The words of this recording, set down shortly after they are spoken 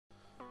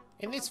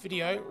In this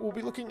video, we'll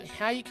be looking at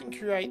how you can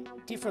create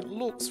different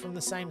looks from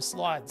the same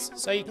slides.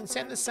 So you can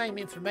send the same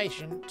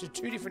information to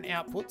two different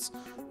outputs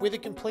with a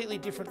completely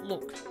different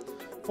look.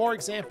 For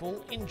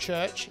example, in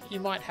church,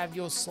 you might have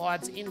your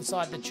slides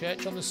inside the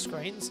church on the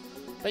screens,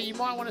 but you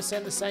might want to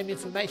send the same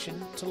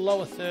information to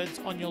lower thirds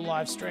on your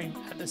live stream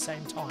at the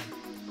same time.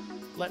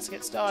 Let's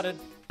get started.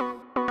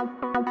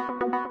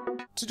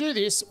 To do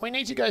this, we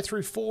need to go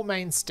through four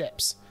main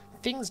steps.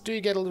 Things do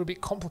get a little bit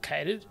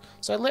complicated,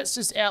 so let's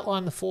just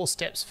outline the 4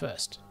 steps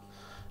first.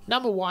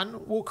 Number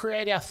 1, we'll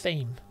create our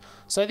theme.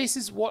 So this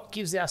is what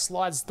gives our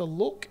slides the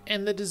look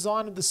and the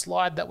design of the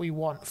slide that we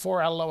want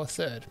for our lower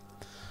third.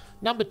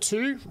 Number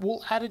 2,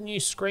 we'll add a new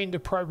screen to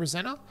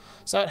Propresenter,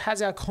 so it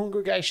has our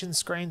congregation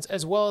screens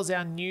as well as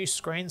our new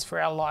screens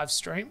for our live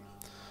stream.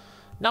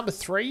 Number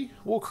 3,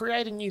 we'll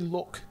create a new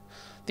look.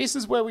 This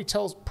is where we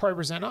tell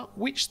Propresenter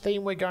which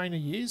theme we're going to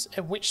use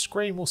and which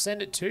screen we'll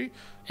send it to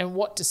and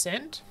what to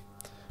send.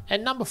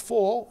 And number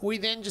 4, we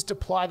then just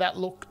apply that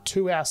look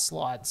to our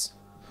slides.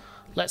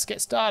 Let's get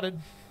started.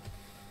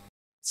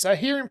 So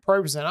here in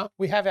Propresenter,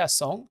 we have our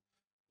song.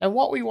 And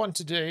what we want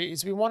to do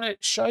is we want to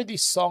show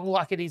this song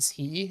like it is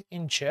here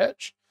in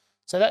church.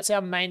 So that's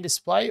our main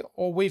display,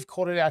 or we've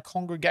called it our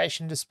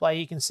congregation display,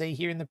 you can see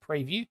here in the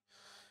preview.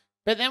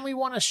 But then we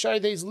want to show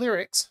these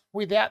lyrics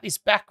without this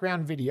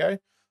background video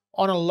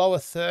on a lower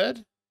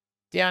third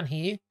down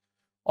here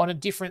on a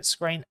different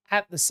screen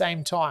at the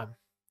same time.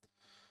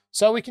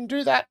 So we can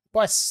do that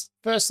by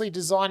firstly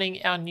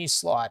designing our new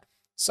slide.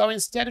 So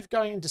instead of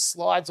going into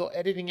slides or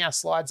editing our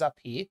slides up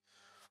here,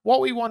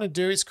 what we want to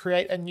do is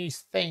create a new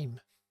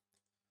theme.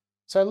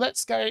 So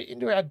let's go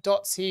into our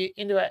dots here,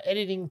 into our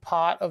editing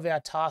part of our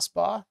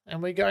taskbar,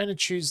 and we're going to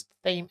choose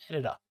Theme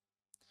Editor.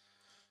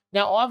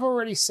 Now I've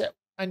already set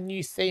a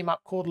new theme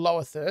up called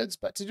Lower Thirds,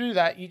 but to do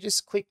that, you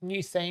just click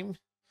New Theme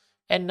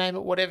and name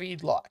it whatever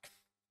you'd like.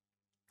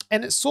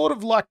 And it's sort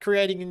of like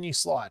creating a new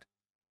slide.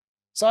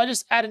 So I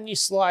just add a new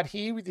slide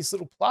here with this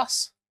little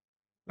plus.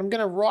 I'm going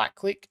to right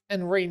click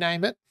and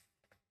rename it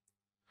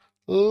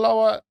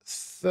Lower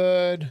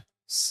Third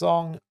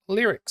Song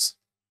Lyrics.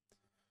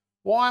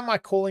 Why am I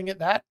calling it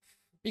that?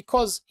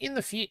 Because in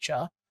the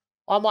future,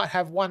 I might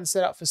have one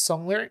set up for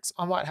song lyrics.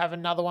 I might have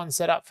another one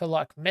set up for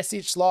like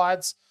message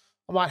slides.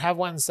 I might have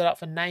one set up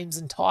for names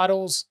and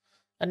titles.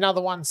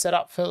 Another one set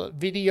up for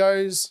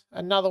videos.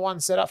 Another one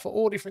set up for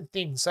all different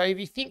things. So if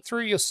you think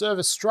through your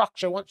service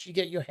structure, once you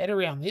get your head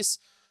around this,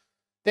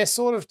 they're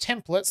sort of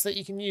templates that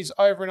you can use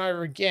over and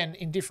over again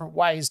in different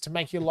ways to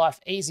make your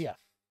life easier.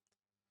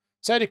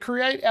 So to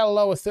create our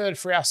lower third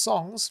for our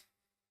songs,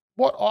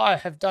 what I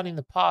have done in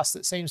the past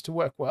that seems to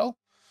work well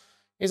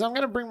is I'm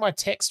going to bring my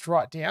text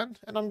right down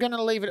and I'm going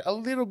to leave it a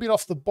little bit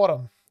off the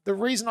bottom. The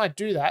reason I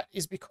do that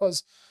is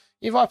because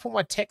if I put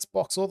my text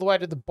box all the way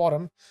to the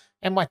bottom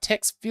and my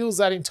text fills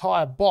that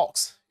entire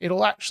box,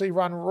 it'll actually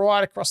run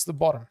right across the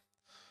bottom.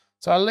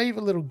 So I leave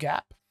a little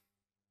gap.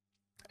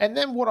 And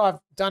then what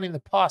I've done in the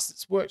past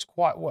that's worked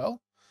quite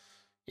well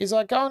is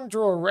I go and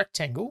draw a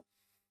rectangle.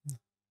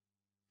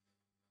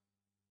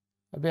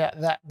 About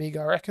that big,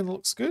 I reckon,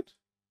 looks good.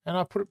 And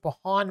I put it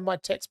behind my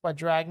text by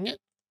dragging it.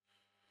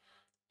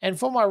 And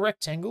for my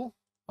rectangle,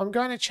 I'm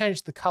going to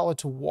change the color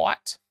to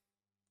white.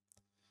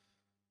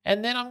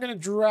 And then I'm going to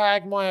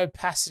drag my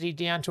opacity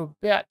down to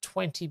about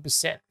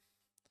 20%.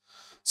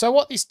 So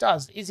what this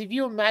does is if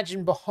you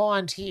imagine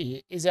behind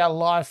here is our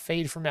live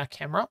feed from our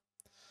camera,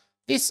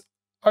 this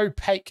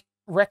opaque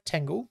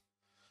rectangle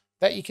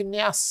that you can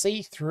now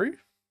see through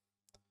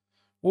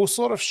will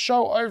sort of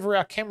show over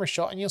our camera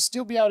shot and you'll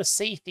still be able to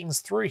see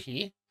things through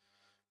here,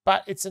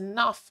 but it's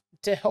enough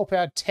to help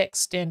our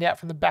text stand out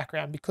from the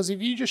background, because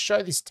if you just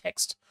show this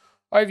text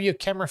over your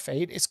camera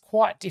feed, it's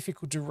quite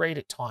difficult to read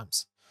at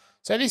times.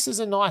 So this is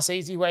a nice,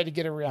 easy way to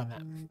get around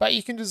that, but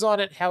you can design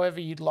it however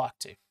you'd like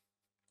to.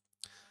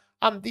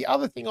 The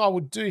other thing I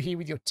would do here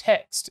with your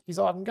text is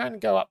I'm going to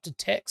go up to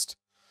text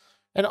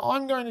and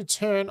I'm going to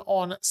turn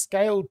on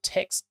scaled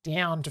text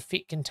down to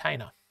fit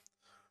container.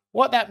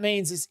 What that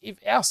means is if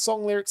our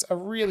song lyrics are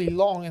really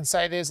long and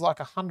say there's like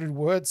 100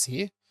 words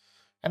here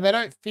and they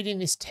don't fit in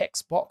this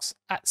text box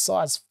at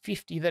size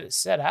 50 that it's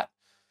set at,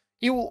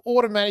 it will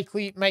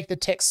automatically make the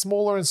text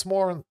smaller and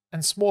smaller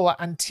and smaller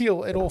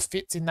until it all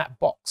fits in that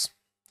box.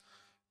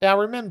 Now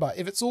remember,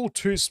 if it's all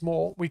too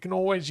small, we can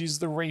always use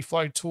the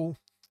reflow tool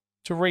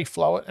to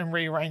reflow it and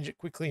rearrange it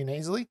quickly and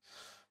easily.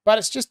 But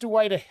it's just a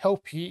way to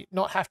help you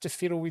not have to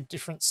fiddle with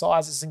different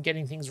sizes and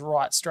getting things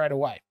right straight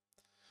away.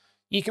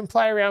 You can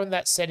play around with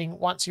that setting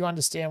once you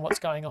understand what's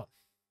going on.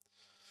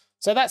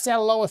 So that's our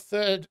lower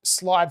third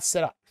slide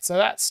setup. So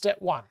that's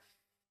step 1.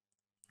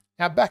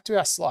 Now back to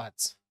our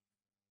slides.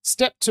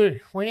 Step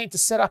 2, we need to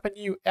set up a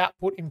new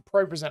output in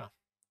Propresenter.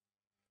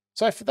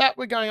 So for that,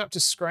 we're going up to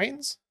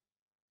Screens.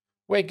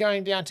 We're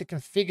going down to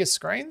Configure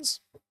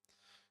Screens.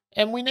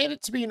 And we need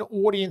it to be an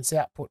audience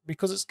output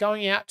because it's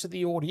going out to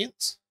the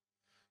audience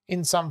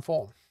in some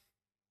form.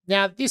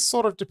 Now, this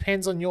sort of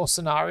depends on your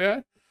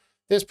scenario.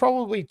 There's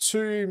probably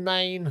 2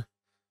 main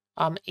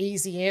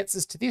easy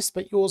answers to this,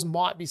 but yours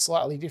might be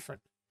slightly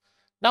different.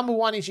 Number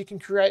one is you can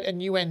create a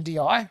new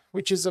NDI,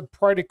 which is a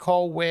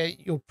protocol where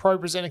your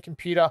Propresenter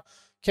computer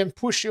can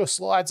push your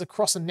slides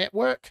across a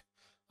network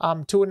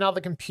to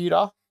another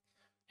computer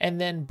and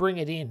then bring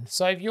it in.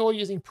 So if you're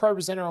using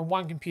Propresenter on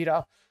one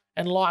computer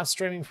and live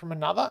streaming from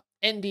another,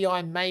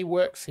 NDI may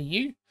work for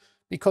you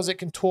because it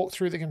can talk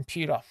through the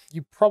computer.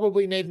 You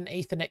probably need an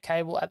Ethernet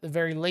cable at the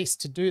very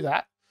least to do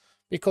that,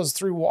 because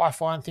through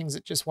Wi-Fi and things,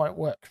 it just won't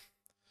work.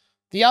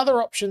 The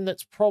other option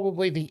that's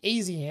probably the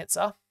easy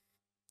answer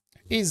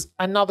is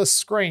another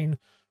screen,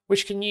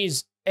 which can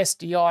use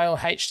SDI or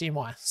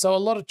HDMI. So a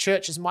lot of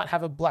churches might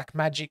have a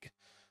Blackmagic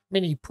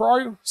Mini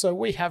Pro. So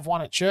we have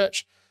one at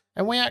church,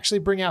 and we actually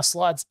bring our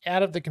slides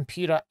out of the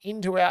computer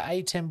into our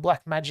A10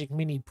 Blackmagic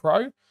Mini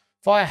Pro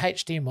via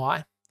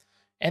HDMI.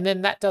 And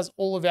then that does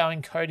all of our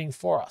encoding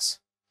for us.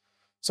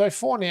 So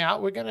for now,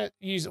 we're going to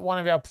use one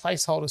of our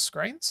placeholder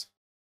screens.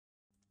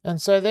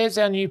 And so there's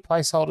our new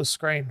placeholder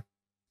screen.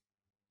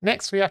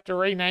 Next, we have to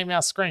rename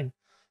our screen.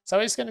 So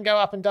we're just going to go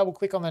up and double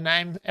click on the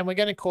name, and we're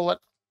going to call it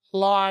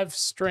live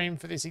stream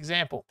for this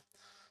example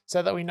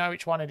so that we know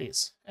which one it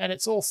is. And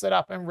it's all set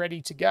up and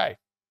ready to go.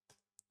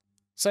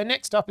 So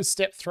next up is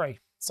step 3.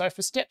 So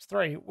for step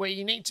 3, where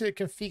you need to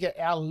configure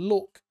our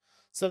look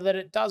so that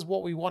it does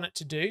what we want it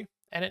to do,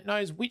 and it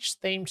knows which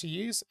theme to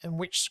use and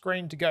which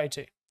screen to go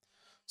to.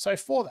 So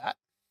for that,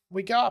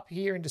 we go up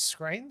here into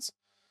screens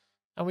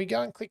and we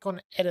go and click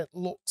on edit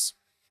looks.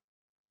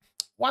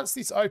 Once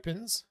this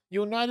opens,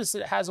 you'll notice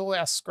that it has all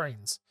our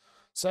screens.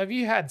 So if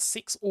you had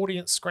 6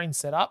 audience screens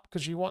set up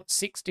because you want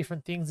 6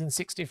 different things in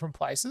 6 different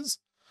places,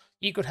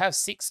 you could have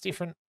 6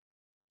 different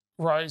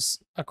rows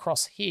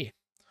across here.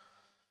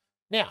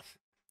 Now,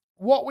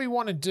 what we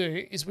want to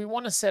do is we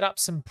want to set up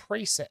some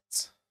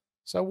presets.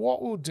 So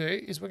what we'll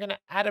do is we're going to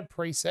add a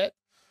preset,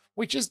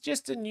 which is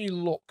just a new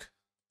look.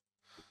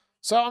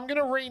 So I'm going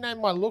to rename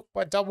my look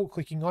by double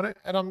clicking on it,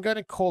 and I'm going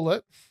to call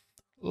it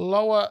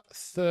lower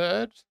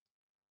third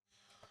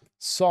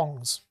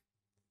songs.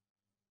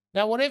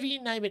 Now, whatever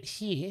you name it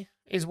here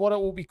is what it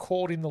will be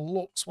called in the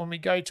looks when we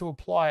go to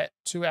apply it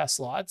to our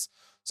slides.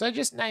 So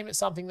just name it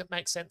something that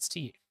makes sense to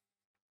you.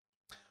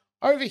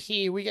 Over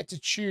here, we get to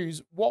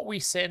choose what we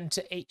send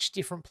to each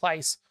different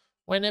place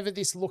whenever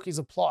this look is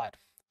applied.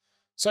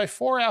 So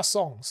for our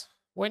songs,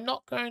 we're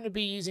not going to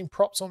be using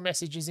props or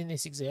messages in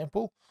this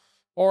example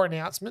or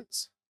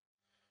announcements.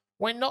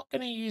 We're not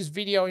going to use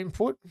video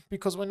input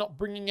because we're not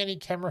bringing any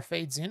camera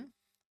feeds in.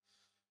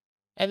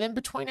 And then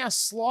between our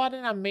slide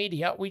and our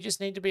media, we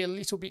just need to be a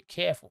little bit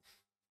careful.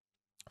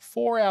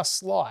 For our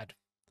slide,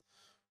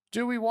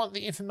 do we want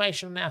the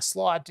information on our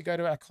slide to go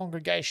to our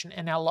congregation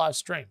and our live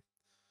stream?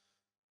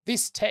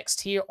 This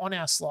text here on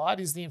our slide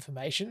is the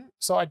information.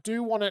 So I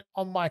do want it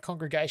on my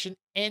congregation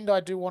and I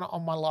do want it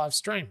on my live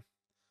stream.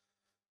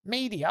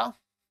 Media,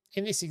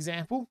 in this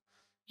example,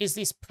 is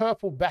this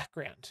purple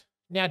background.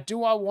 Now,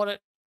 do I want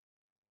it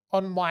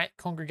on my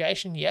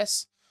congregation?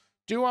 Yes.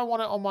 Do I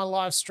want it on my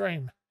live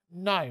stream?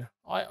 No.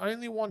 I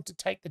only want to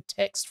take the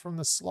text from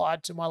the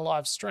slide to my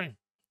live stream.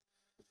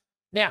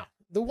 Now,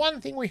 the one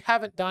thing we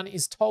haven't done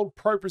is told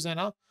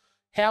Propresenter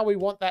how we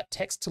want that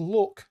text to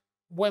look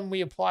when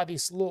we apply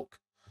this look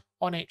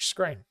on each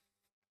screen.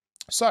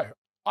 So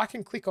I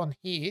can click on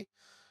here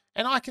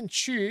and I can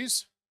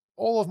choose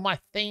all of my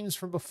themes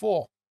from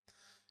before.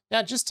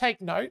 Now, just take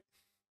note,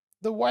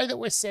 the way that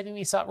we're setting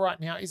this up right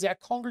now is our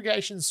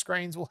congregation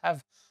screens will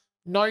have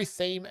no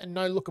theme and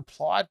no look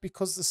applied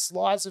because the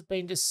slides have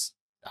been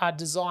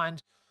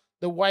designed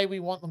the way we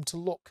want them to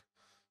look.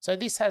 So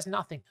this has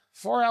nothing.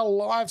 For our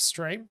live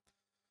stream,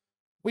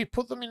 we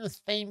put them in a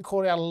theme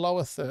called our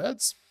lower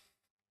thirds.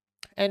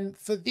 And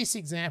for this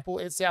example,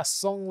 it's our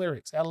song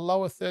lyrics. Our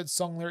lower third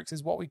song lyrics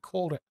is what we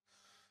called it.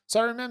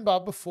 So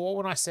remember before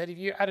when I said if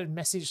you added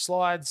message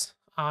slides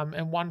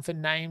and one for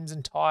names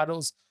and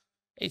titles,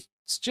 it's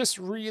just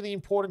really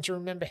important to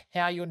remember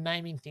how you're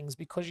naming things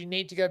because you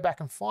need to go back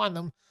and find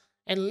them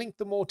and link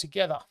them all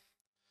together.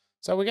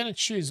 So we're going to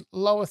choose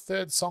lower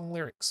third song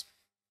lyrics.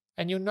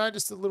 And you'll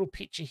notice the little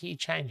picture here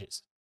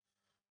changes.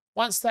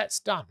 Once that's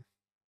done,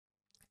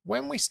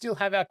 when we still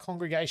have our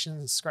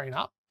congregation screen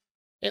up,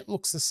 it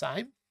looks the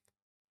same.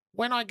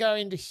 When I go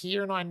into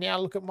here and I now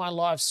look at my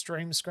live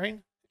stream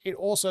screen, it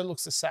also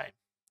looks the same.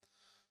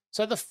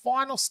 So the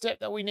final step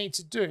that we need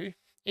to do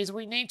is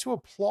we need to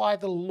apply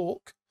the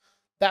look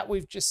that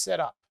we've just set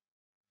up.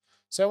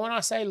 So when I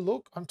say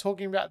look, I'm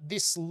talking about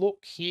this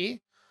look here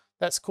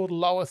that's called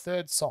lower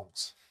third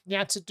songs.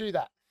 Now to do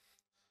that,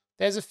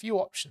 there's a few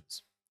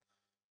options.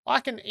 I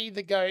can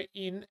either go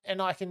in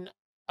and I can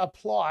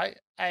apply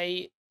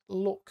a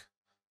look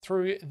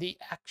through the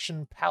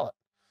action palette.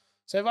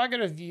 So if I go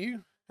to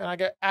view and I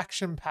go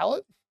action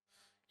palette,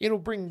 it'll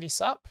bring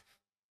this up.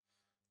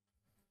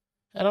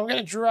 And I'm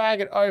going to drag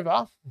it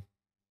over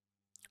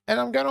and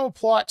I'm going to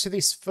apply it to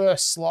this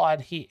first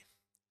slide here.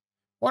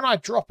 When I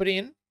drop it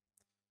in,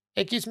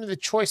 it gives me the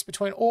choice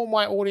between all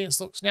my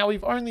audience looks. Now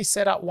we've only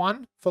set up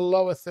one for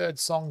lower third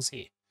songs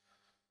here.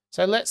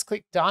 So let's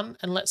click done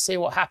and let's see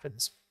what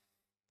happens.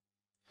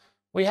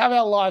 We have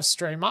our live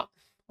stream up.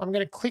 I'm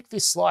going to click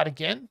this slide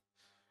again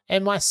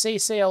and my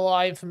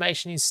CCLI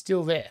information is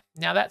still there.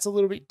 Now that's a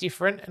little bit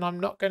different, and I'm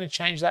not going to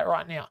change that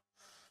right now.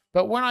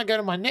 But when I go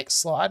to my next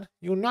slide,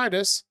 you'll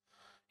notice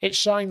it's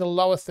showing the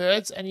lower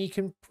thirds, and you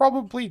can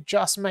probably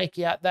just make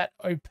out that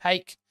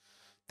opaque,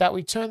 that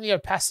we turn the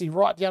opacity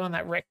right down on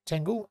that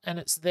rectangle, and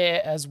it's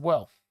there as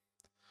well.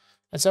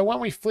 And so when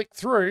we flick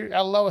through,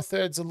 our lower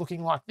thirds are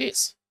looking like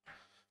this.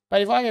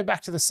 But if I go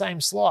back to the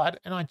same slide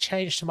and I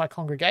change to my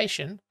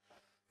congregation,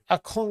 our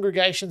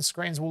congregation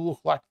screens will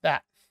look like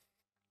that.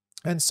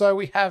 And so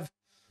we have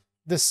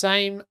the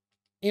same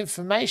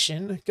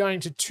information going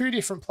to two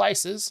different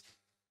places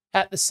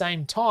at the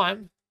same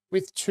time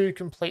with two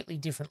completely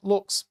different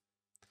looks.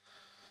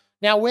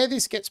 Now, where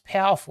this gets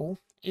powerful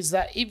is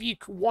that if you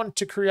want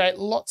to create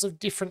lots of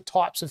different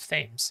types of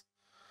themes.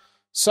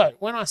 So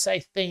when I say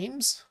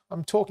themes,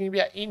 I'm talking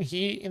about in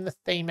here in the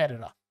theme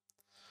editor.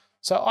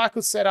 So I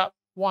could set up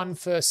one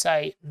for,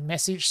 say,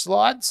 message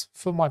slides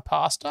for my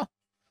pastor.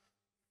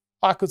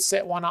 I could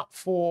set one up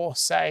for,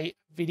 say,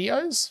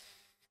 videos.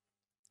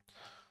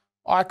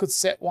 I could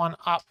set one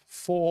up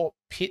for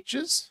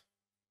pictures.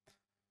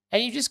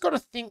 And you just got to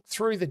think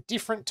through the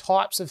different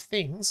types of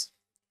things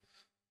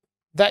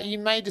that you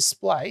may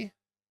display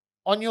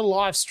on your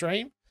live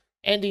stream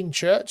and in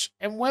church,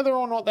 and whether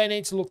or not they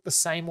need to look the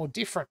same or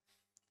different.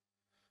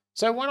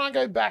 So when I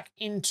go back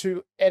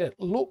into edit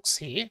looks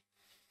here,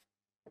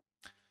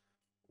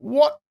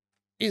 what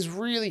is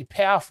really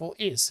powerful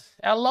is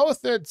our lower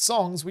third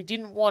songs, we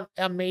didn't want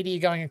our media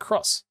going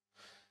across.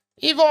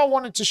 If I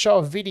wanted to show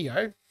a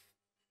video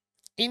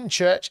in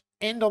church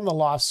and on the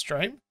live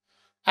stream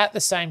at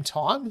the same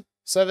time,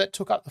 so that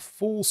took up the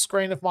full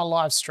screen of my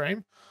live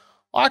stream,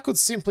 I could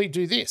simply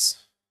do this.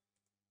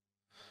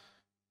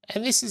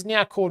 And this is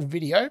now called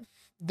video.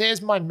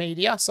 There's my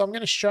media. So I'm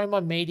going to show my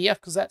media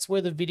because that's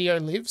where the video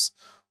lives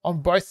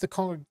on both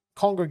the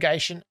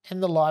congregation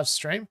and the live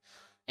stream.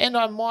 And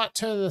I might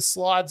turn the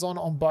slides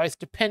on both,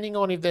 depending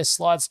on if there's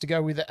slides to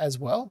go with it as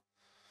well.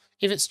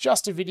 If it's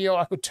just a video,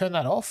 I could turn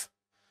that off.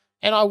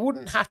 And I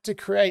wouldn't have to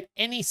create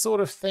any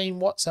sort of theme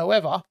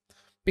whatsoever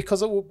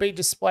because it will be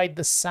displayed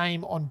the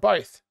same on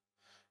both.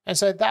 And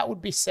so that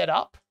would be set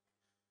up.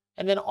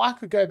 And then I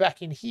could go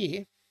back in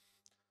here.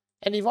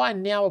 And if I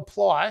now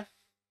apply,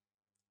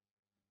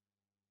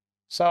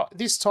 so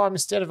this time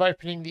instead of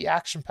opening the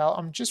action palette,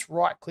 I'm just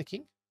right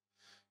clicking.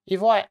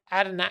 If I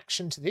add an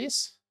action to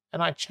this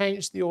and I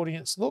change the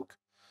audience look,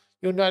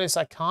 you'll notice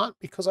I can't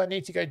because I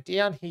need to go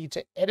down here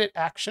to edit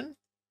action.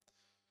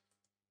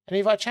 And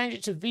if I change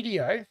it to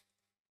video,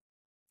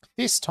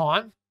 this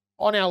time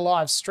on our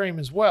live stream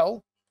as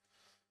well,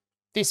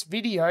 this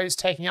video is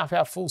taking up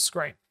our full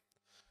screen.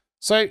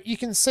 So you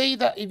can see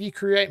that if you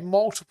create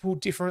multiple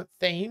different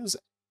themes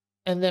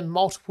and then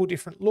multiple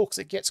different looks,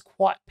 it gets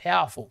quite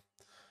powerful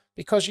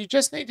because you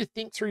just need to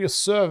think through your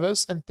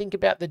service and think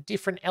about the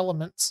different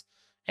elements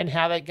and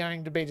how they're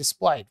going to be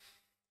displayed.